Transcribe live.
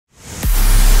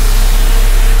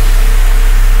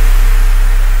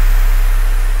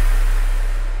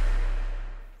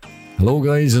Hello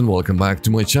guys and welcome back to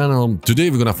my channel.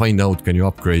 Today we're gonna find out can you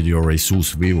upgrade your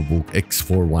Asus Vivobook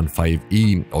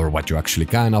X415EA or what you actually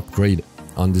can upgrade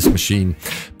on this machine.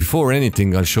 Before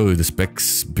anything, I'll show you the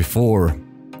specs before.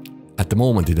 At the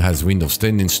moment it has Windows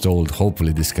 10 installed.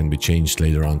 Hopefully this can be changed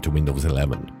later on to Windows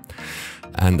 11.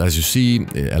 And as you see,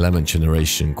 11th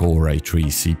generation Core i3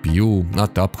 CPU,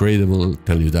 not upgradable,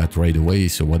 tell you that right away.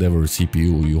 So whatever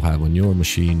CPU you have on your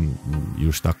machine,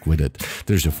 you're stuck with it.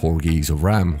 There's your 4 gigs of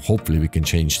RAM. Hopefully we can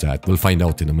change that. We'll find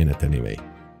out in a minute anyway.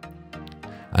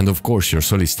 And of course your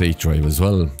solid state drive as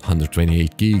well,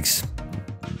 128 gigs.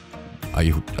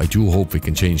 I do hope we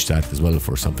can change that as well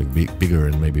for something bigger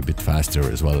and maybe a bit faster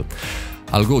as well.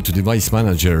 I'll go to device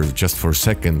manager just for a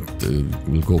second.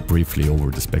 We'll go briefly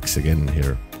over the specs again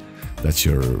here. That's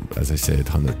your, as I said,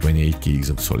 128 gigs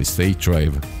of solid state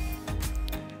drive,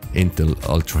 Intel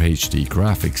Ultra HD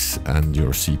graphics, and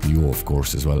your CPU of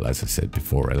course as well, as I said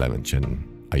before, 11th gen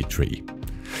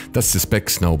i3. That's the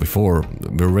specs now. Before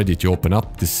we're ready to open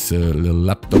up this little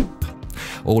laptop.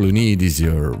 All you need is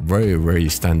your very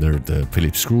standard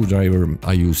Phillips screwdriver.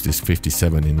 I use this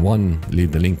 57-in-1.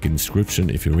 Leave the link in the description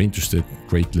if you're interested.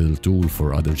 Great little tool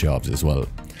for other jobs as well.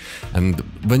 And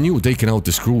when you're taking out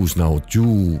the screws now,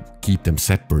 do keep them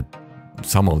separate.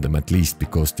 Some of them at least,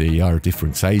 because they are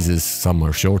different sizes. Some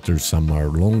are shorter, some are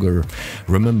longer.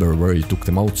 Remember where you took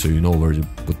them out so you know where to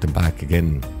put them back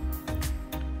again.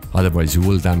 Otherwise you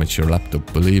will damage your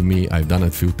laptop. Believe me, I've done it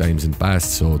a few times in the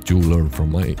past, so do learn from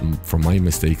my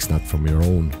mistakes, not from your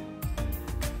own.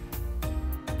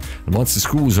 And once the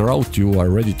screws are out, you are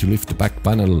ready to lift the back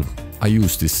panel. I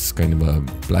use this kind of a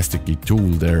plasticky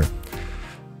tool there.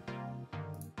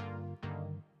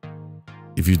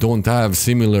 If you don't have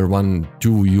similar one,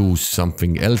 do use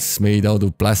something else made out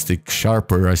of plastic,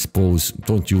 sharper I suppose.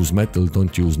 Don't use metal,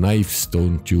 don't use knives,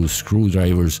 don't use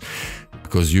screwdrivers.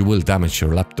 Because you will damage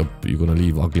your laptop, you're gonna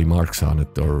leave ugly marks on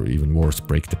it, or even worse,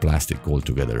 break the plastic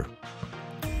altogether.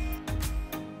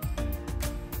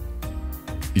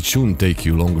 It shouldn't take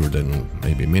you longer than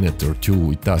maybe a minute or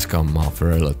two. It does come off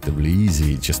relatively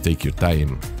easy, just take your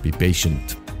time, be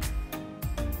patient.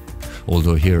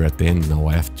 Although here at the end now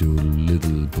I have to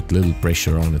put little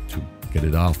pressure on it to get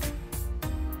it off.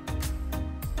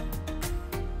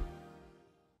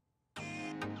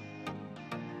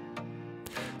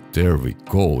 There we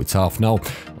go, it's off now.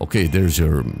 Okay, there's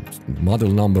your model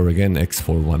number again,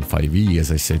 X415E,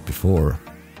 as I said before.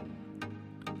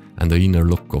 And the inner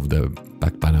look of the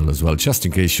back panel as well, just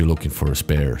in case you're looking for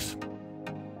spares.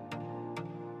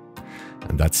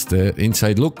 And that's the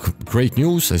inside look. Great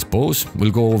news, I suppose.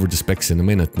 We'll go over the specs in a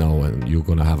minute now, and you're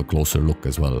gonna have a closer look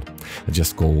as well. I'll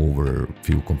just go over a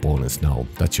few components now.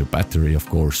 That's your battery, of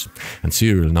course, and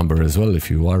serial number as well, if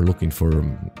you are looking for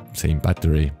same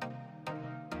battery.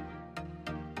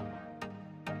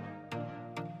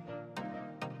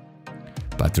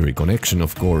 Battery connection,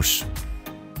 of course.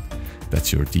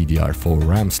 That's your DDR4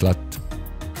 RAM slot.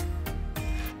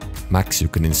 Max you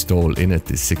can install in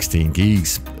it is 16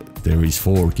 gigs. There is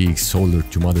 4 gigs soldered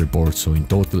to motherboard, so in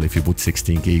total if you put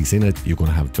 16 gigs in it, you're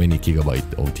gonna have 20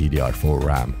 gigabyte of DDR4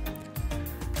 RAM.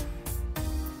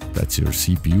 That's your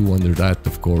CPU under that,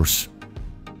 of course.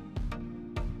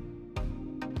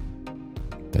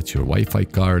 That's your Wi-Fi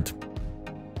card.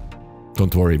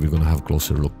 Don't worry, we're gonna have a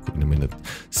closer look in a minute.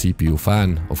 CPU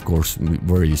fan, of course,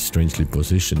 very strangely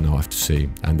positioned now I have to say,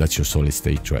 and that's your solid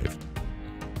state drive.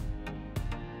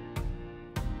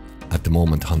 At the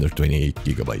moment 128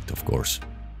 gigabyte, of course.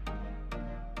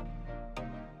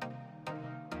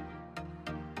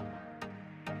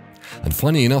 And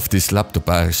funny enough, this laptop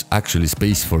has actually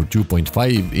space for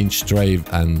 2.5-inch drive,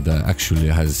 and actually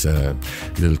has a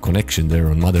little connection there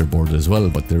on motherboard as well,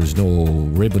 but there is no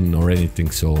ribbon or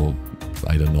anything, so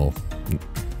I don't know.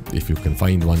 If you can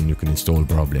find one, you can install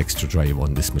probably extra drive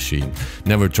on this machine.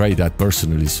 Never tried that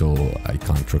personally, so I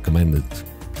can't recommend it.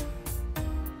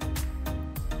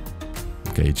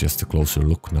 Okay, just a closer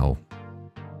look now.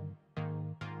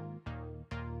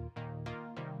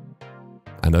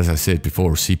 And as I said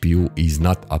before, CPU is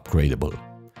not upgradable.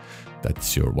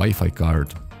 That's your Wi-Fi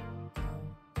card.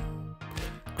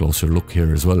 Closer look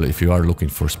here as well if you are looking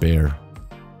for spare.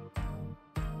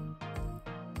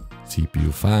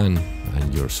 CPU fan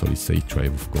and your solid state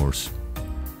drive, of course.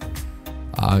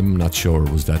 I'm not sure,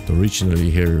 was that originally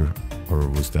here or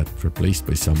was that replaced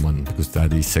by someone, because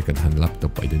that is second-hand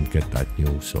laptop, I didn't get that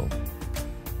new, so.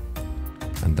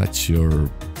 And that's your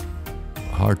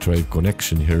hard drive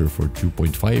connection here for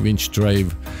 2.5-inch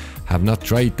drive. Have not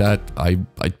tried that. I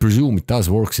presume it does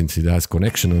work since it has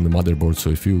connection on the motherboard, so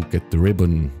if you get the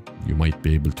ribbon, you might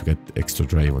be able to get extra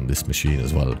drive on this machine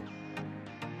as well.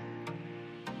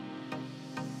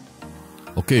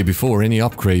 Okay, before any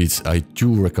upgrades, I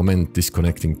do recommend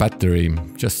disconnecting battery,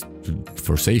 just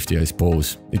for safety, I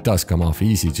suppose. It does come off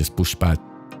easy, just push back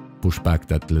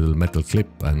that little metal clip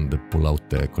and pull out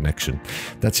the connection.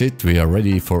 That's it, we are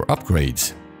ready for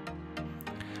upgrades.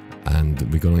 And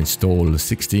we're gonna install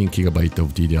 16 GB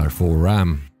of DDR4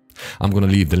 RAM. I'm gonna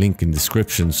leave the link in the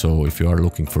description, so if you are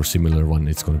looking for a similar one,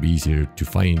 it's gonna be easier to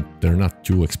find. They're not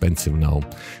too expensive now.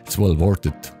 It's well worth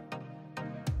it.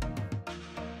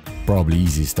 Probably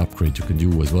easiest upgrade you can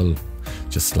do as well.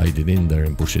 Just slide it in there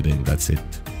and push it in, that's it.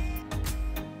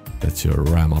 That's your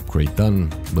RAM upgrade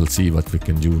done. We'll see what we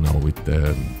can do now with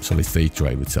the solid state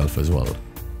drive itself as well.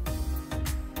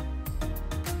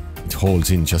 It holds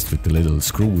in just with the little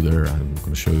screw there. I'm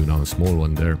gonna show you now a small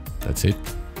one there. That's it.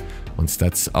 Once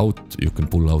that's out, you can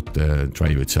pull out the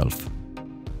drive itself.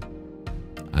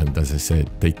 And as I said,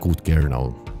 take good care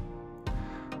now.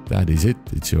 That is it.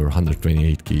 It's your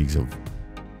 128 gigs of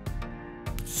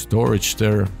storage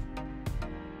there.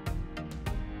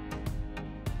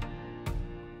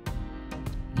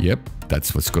 Yep,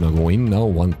 that's what's gonna go in now.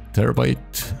 1 TB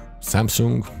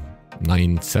Samsung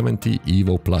 970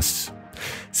 Evo Plus.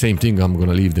 Same thing, I'm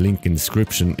gonna leave the link in the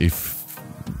description if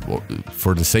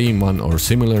for the same one or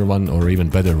similar one or even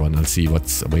better one. I'll see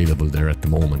what's available there at the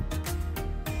moment.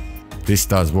 This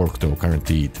does work though,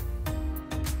 guaranteed.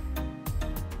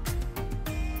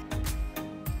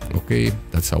 Okay,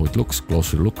 that's how it looks.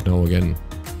 Closer look now again.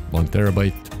 1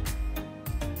 TB.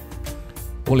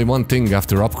 Only one thing,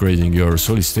 after upgrading your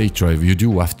solid state drive, you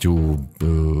do have to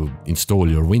install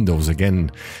your Windows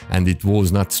again, and it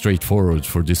was not straightforward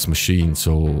for this machine,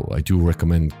 so I do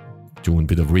recommend doing a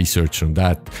bit of research on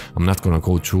that. I'm not gonna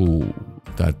go through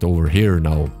that over here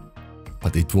now,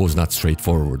 but it was not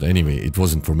straightforward. Anyway, it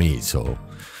wasn't for me, so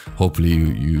hopefully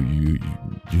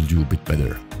you'll do a bit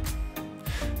better.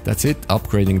 That's it,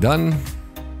 upgrading done.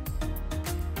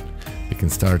 We can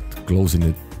start closing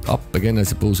it up again, I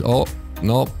suppose. Oh,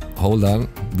 no, hold on,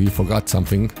 we forgot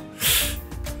something.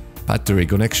 Battery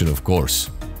connection, of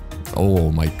course.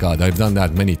 Oh my god, I've done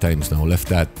that many times now. Left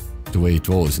that the way it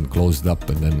was and closed it up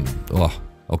and then, oh,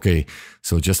 okay.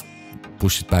 So just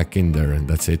push it back in there and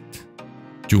that's it.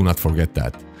 Do not forget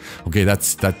that. Okay,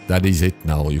 that is it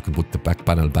now. You can put the back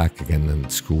panel back again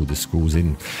and screw the screws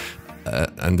in.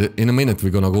 And in a minute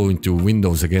we're gonna go into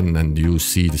Windows again and you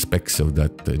see the specs of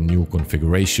that new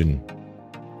configuration.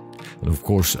 And of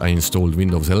course I installed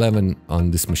Windows 11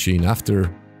 on this machine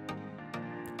after.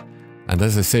 And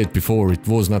as I said before, it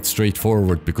was not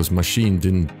straightforward because machine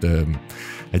didn't,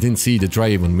 I didn't see the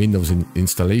drive on Windows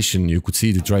installation. You could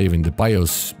see the drive in the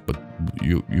BIOS, but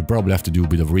you probably have to do a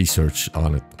bit of research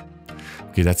on it.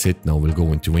 Okay, that's it. Now we'll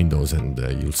go into Windows and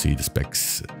you'll see the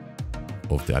specs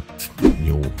of that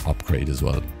new upgrade as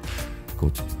well. Go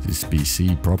to this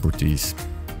PC properties.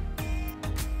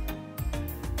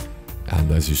 And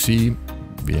as you see,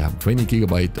 we have 20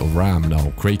 GB of RAM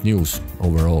now. Great news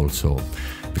overall. So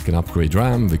we can upgrade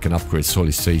RAM, we can upgrade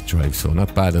solid state drive, so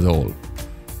not bad at all.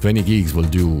 20 gigs will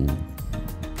do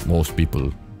most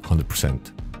people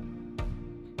 100%.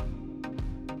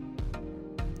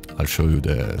 I'll show you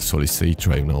the solid state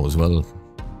drive now as well.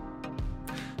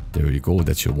 There you go,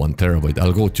 that's your 1 TB.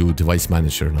 I'll go to device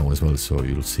manager now as well, so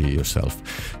you'll see yourself.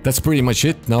 That's pretty much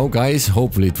it now, guys.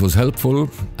 Hopefully it was helpful,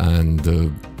 and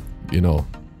you know,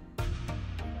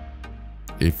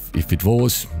 if it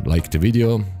was, like the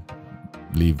video,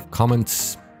 leave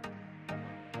comments,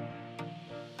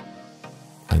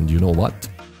 and you know what?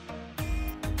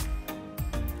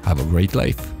 Have a great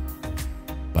life.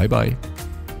 Bye bye.